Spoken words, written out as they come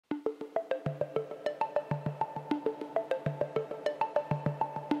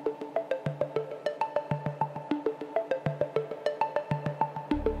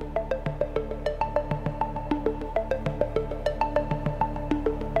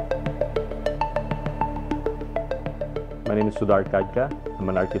My name is Sudarshan Khadka. I'm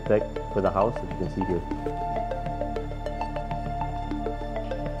an architect for the house, as you can see here.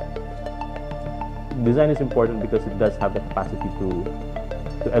 Design is important because it does have the capacity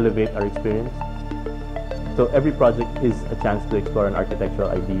to elevate our experience. So every project is a chance to explore an architectural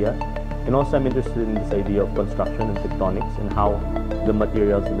idea. And also I'm interested in this idea of construction and tectonics and how the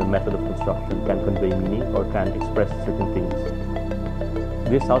materials and the method of construction can convey meaning or can express certain things.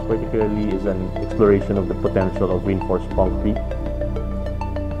 This house particularly is an exploration of the potential of reinforced concrete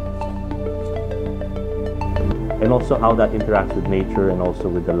and also how that interacts with nature and also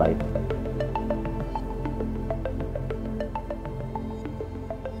with the light.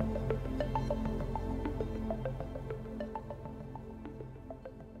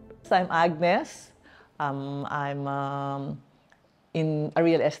 I'm Agnes. I'm in a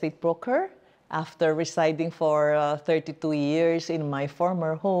real estate broker. After residing for 32 years in my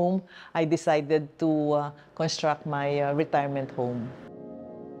former home, I decided to construct my retirement home.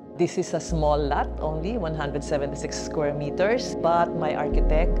 This is a small lot, only 176 square meters, but my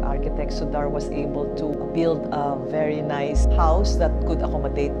architect Sudar, was able to build a very nice house that could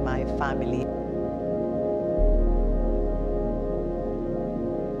accommodate my family.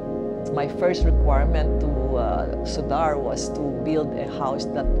 My first requirement to Sudar was to build a house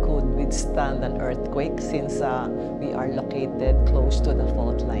that could withstand an earthquake since we are located close to the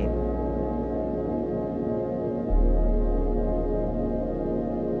fault line.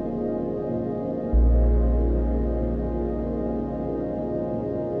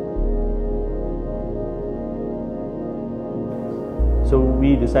 So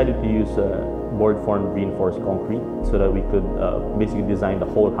we decided to use board-formed reinforced concrete so that we could basically design the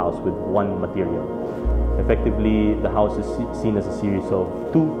whole house with one material. Effectively, the house is seen as a series of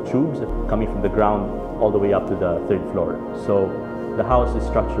two tubes coming from the ground all the way up to the third floor. So the house is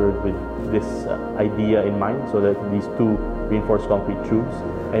structured with this idea in mind, so that these two reinforced concrete tubes,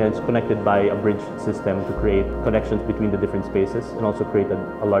 and it's connected by a bridge system to create connections between the different spaces and also create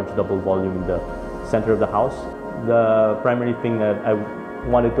a large double volume in the center of the house. The primary thing that I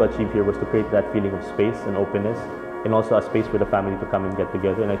wanted to achieve here was to create that feeling of space and openness, and also a space for the family to come and get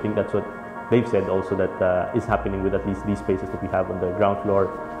together. And I think that's what they've said also that is happening with at least these spaces that we have on the ground floor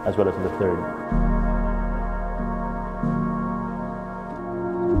as well as on the third.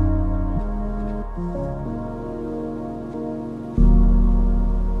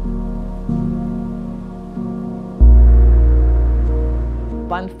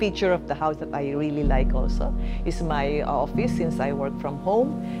 One feature of the house that I really like also is my office, since I work from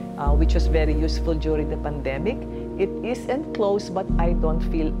home, which was very useful during the pandemic. It is enclosed, but I don't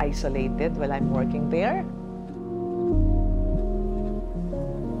feel isolated while I'm working there.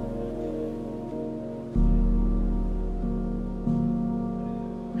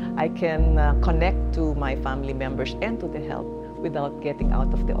 I can connect to my family members and to the help without getting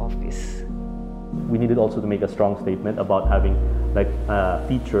out of the office. We needed also to make a strong statement about having like a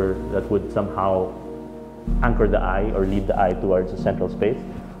feature that would somehow anchor the eye or lead the eye towards a central space,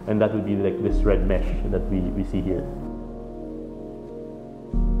 and that would be like this red mesh that we see here.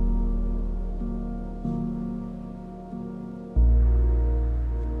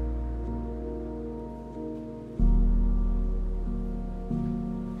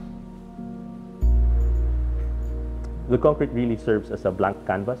 The concrete really serves as a blank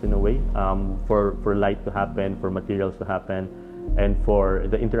canvas in a way for light to happen, for materials to happen, and for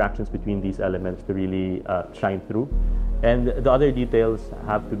the interactions between these elements to really shine through. And the other details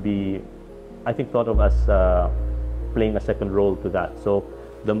have to be, I think, thought of as playing a second role to that. So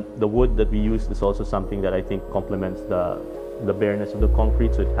the wood that we use is also something that I think complements the bareness of the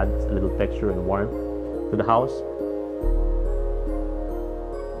concrete, so it adds a little texture and warmth to the house.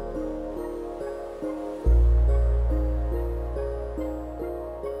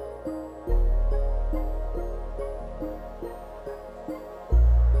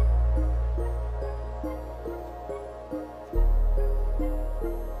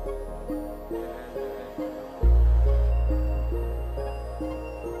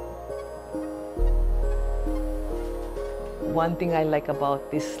 One thing I like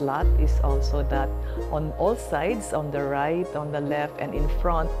about this lot is also that on all sides, on the right, on the left, and in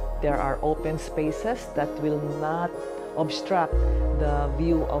front, there are open spaces that will not obstruct the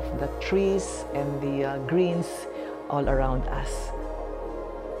view of the trees and the greens all around us.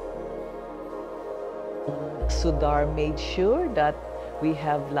 Sudar made sure that we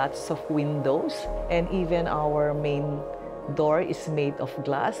have lots of windows, and even our main door is made of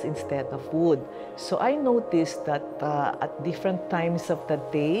glass instead of wood. So I noticed that at different times of the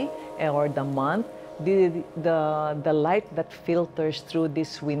day or the month, the light that filters through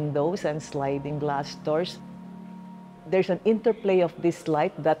these windows and sliding glass doors, there's an interplay of this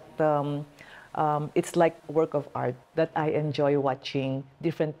light that it's like a work of art that I enjoy watching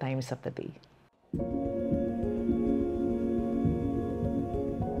different times of the day.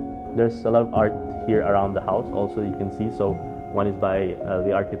 There's a lot of art here around the house also, you can see. So one is by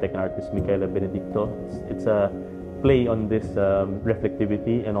the architect and artist Michaela Benedicto. It's a play on this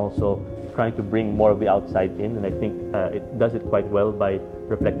reflectivity and also trying to bring more of the outside in, and I think it does it quite well by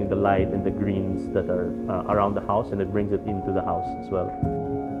reflecting the light and the greens that are around the house, and it brings it into the house as well.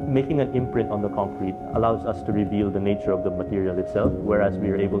 Making an imprint on the concrete allows us to reveal the nature of the material itself, whereas we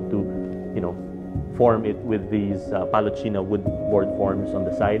are able to, you know, form it with these palochina wood board forms on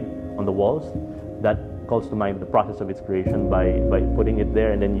the side, on the walls. That calls to mind the process of its creation by putting it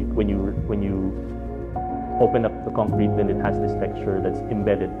there, and then when you open up the concrete, then it has this texture that's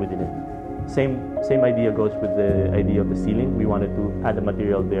embedded within it. Same idea goes with the idea of the ceiling. We wanted to add a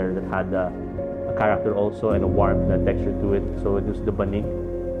material there that had a character also and a warmth and a texture to it. So it was the banig.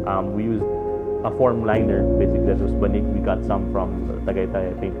 We used a form liner, basically that was banig. We got some from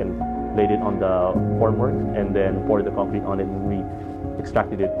Tagaytay, I think, and laid it on the formwork and then poured the concrete on it, and we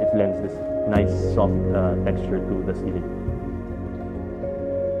extracted it. It lends this nice soft texture to the ceiling.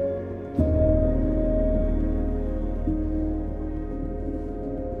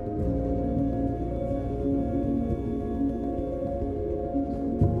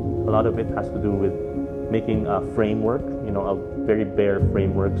 A lot of it has to do with making a framework, you know, a very bare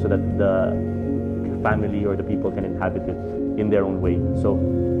framework so that the family or the people can inhabit it in their own way. So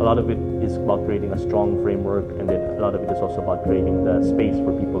a lot of it is about creating a strong framework, and then a lot of it is also about creating the space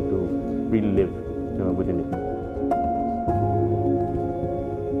for people